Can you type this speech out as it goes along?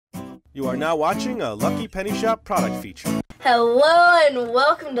You are now watching a Lucky Penny Shop product feature. Hello and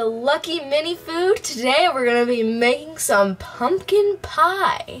welcome to Lucky Mini Food. Today we're going to be making some pumpkin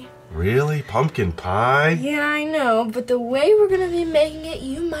pie. Really? Pumpkin pie? Yeah, I know, but the way we're going to be making it,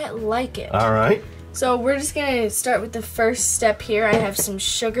 you might like it. Alright. So we're just going to start with the first step here. I have some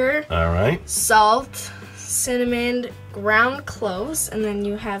sugar, Alright. salt, cinnamon, ground cloves, and then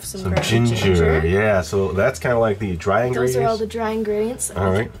you have some ground ginger. Yeah, so that's kind of like the dry ingredients. Those are all the dry ingredients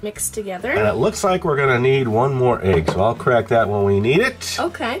that we can mix together. And it looks like we're going to need one more egg, so I'll crack that when we need it.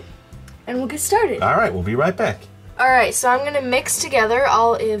 Okay, and we'll get started. Alright, we'll be right back. Alright, so I'm going to mix together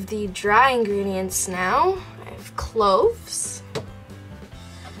all of the dry ingredients now. I have cloves,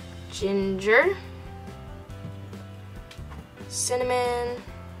 ginger, cinnamon,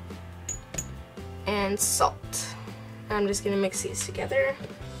 and salt. I'm just going to mix these together.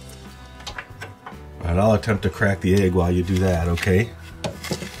 Alright, I'll attempt to crack the egg while you do that, okay?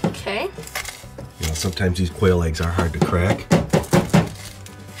 Okay. You know, sometimes these quail eggs are hard to crack.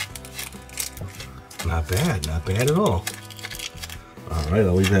 Not bad at all. Alright,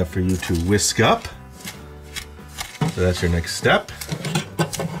 I'll leave that for you to whisk up. So that's your next step.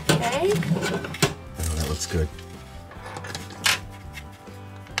 Okay. Oh, that looks good.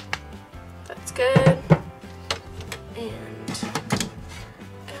 That's good.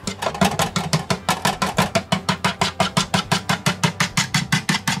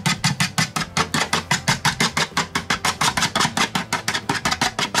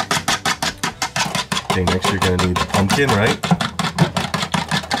 Okay, next you're going to need the pumpkin, right?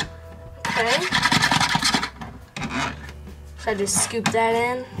 Okay. Should I just scoop that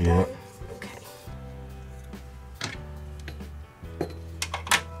in? Yeah. Okay.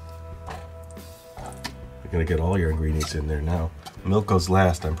 You're going to get all your ingredients in there now. Milk goes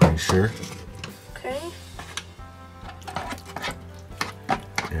last, I'm pretty sure. Okay.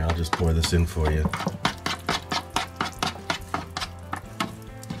 Yeah, I'll just pour this in for you.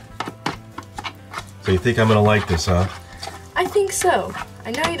 So you think I'm going to like this, huh? I think so.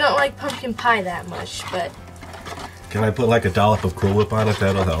 I know you don't like pumpkin pie that much, but... Can I put like a dollop of Cool Whip on it?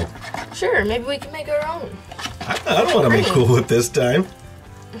 That'll help. Sure, maybe we can make our own. I don't want to make Cool Whip this time.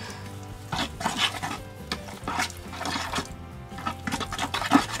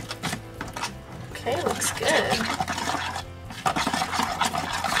 Okay, looks good.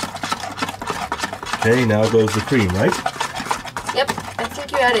 Okay, now goes the cream, right? Yep, I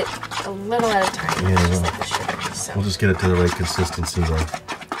think you add it a little at a time. Yeah, just like the sugar, so. We'll just get it to the right consistency then.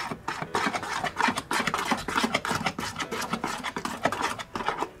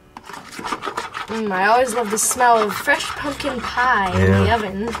 I always love the smell of fresh pumpkin pie in the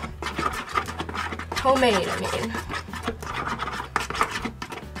oven. Homemade, I mean.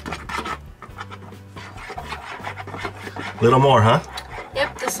 Little more, huh?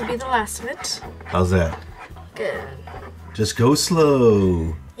 Yep, this will be the last of it. How's that? Good. Just go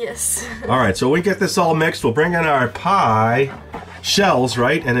slow. Yes. Alright, so when we get this all mixed, we'll bring in our pie shells,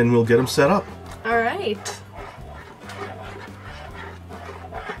 right? And then we'll get them set up. Alright.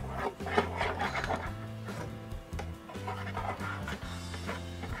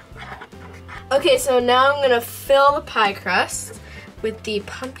 Okay, so now I'm going to fill the pie crust with the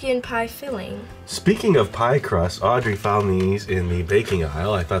pumpkin pie filling. Speaking of pie crust, Audrey found these in the baking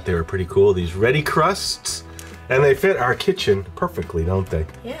aisle. I thought they were pretty cool. These ready crusts. And they fit our kitchen perfectly, don't they?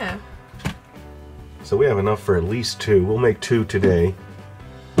 Yeah. So we have enough for at least 2. We'll make 2 today.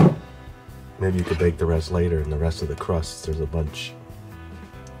 Maybe you could bake the rest later, and the rest of the crusts, there's a bunch.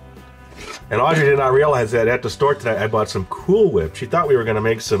 And Audrey did not realize that at the store today I bought some Cool Whip. She thought we were going to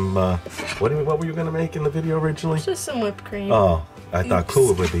make some, what were you going to make in the video originally? Just some whipped cream. Oh, I thought Cool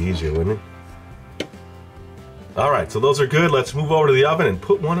Whip would be easier, wouldn't it? Alright, so those are good. Let's move over to the oven and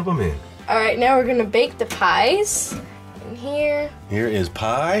put one of them in. Alright, now we're going to bake the pies in here. Here is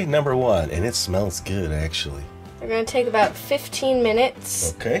pie number 1, and it smells good, actually. They're going to take about 15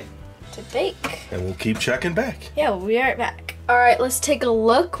 minutes to bake. And we'll keep checking back. Yeah, we'll be right back. Alright, let's take a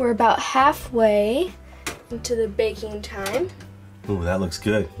look. We're about halfway into the baking time. Ooh, that looks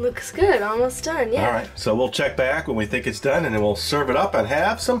good. Looks good, almost done, yeah. Alright, so we'll check back when we think it's done, and then we'll serve it up and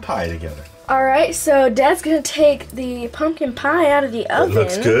have some pie together. Alright, so Dad's going to take the pumpkin pie out of the oven. It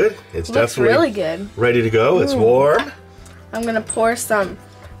looks good. It's definitely really good. Ready to go. It's warm. I'm going to pour some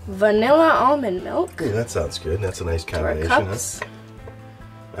vanilla almond milk. Ooh, that sounds good. That's a nice to our combination. cups. Huh?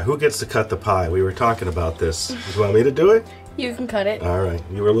 Now, who gets to cut the pie? We were talking about this. Do you want me to do it? You can cut it. Alright,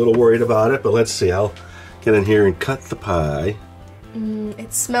 you were a little worried about it, but let's see. I'll get in here and cut the pie.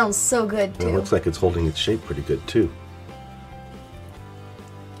 It smells so good, too. It looks like it's holding its shape pretty good, too.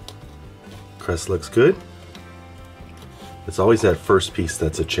 Crust looks good. It's always that first piece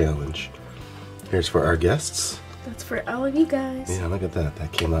that's a challenge. Here's for our guests. That's for all of you guys. Yeah, look at that.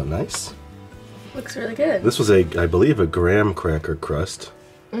 That came out nice. Looks really good. This was I believe, a graham cracker crust.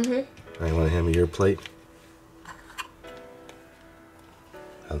 Mm-hmm. I want to hand me your plate.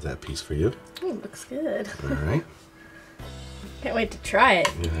 How's that piece for you? Ooh, looks good. All right. Can't wait to try it.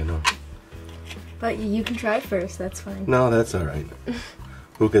 Yeah, I know. But you can try first, that's fine. No, that's all right.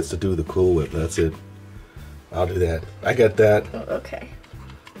 Who gets to do the Cool Whip? That's it. I'll do that. I got that. Oh, okay.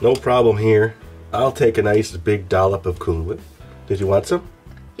 No problem here. I'll take a nice big dollop of Cool Whip. Did you want some?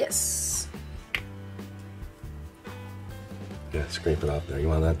 Yes. Yeah, scrape it off there. You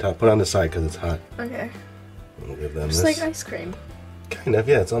want it on top? Put it on the side because it's hot. Okay. We'll give them Just this. like ice cream. Kind of,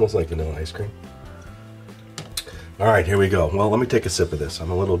 yeah. It's almost like vanilla ice cream. All right, here we go. Well, let me take a sip of this.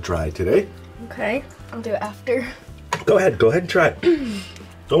 I'm a little dry today. Okay. I'll do it after. Go ahead and try it.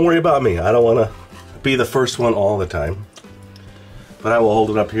 Don't worry about me. I don't want to be the first one all the time. But I will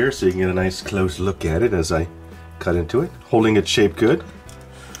hold it up here so you can get a nice close look at it as I cut into it. Holding its shape good.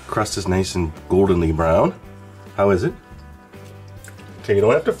 Crust is nice and goldenly brown. How is it? Okay, you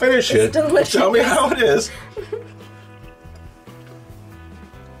don't have to finish it. Delicious. Tell me how it is.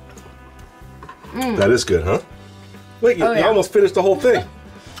 That is good, huh? Wait, you almost finished the whole thing.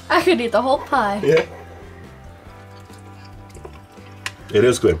 I could eat the whole pie. Yeah. It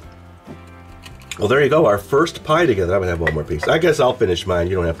is good. Well, there you go. Our first pie together. I'm going to have one more piece. I guess I'll finish mine.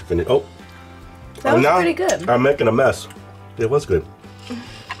 You don't have to finish. Oh. That was pretty good. I'm making a mess. It was good.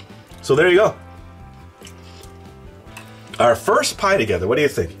 So there you go. Our first pie together. What do you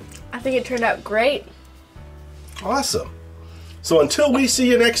think? I think it turned out great. Awesome. So until we see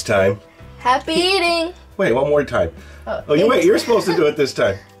you next time. Happy eating. Wait, one more time. Wait, you're supposed to do it this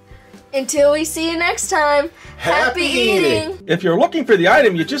time. Until we see you next time. Happy eating. If you're looking for the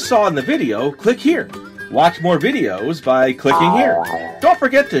item you just saw in the video, click here. Watch more videos by clicking here. Don't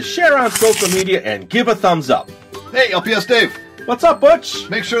forget to share on social media and give a thumbs up. Hey, LPS-Dave. What's up, Butch?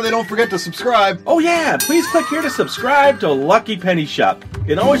 Make sure they don't forget to subscribe. Oh yeah, please click here to subscribe to Lucky Penny Shop.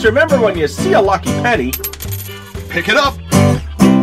 And always remember, when you see a lucky penny, Pick it up.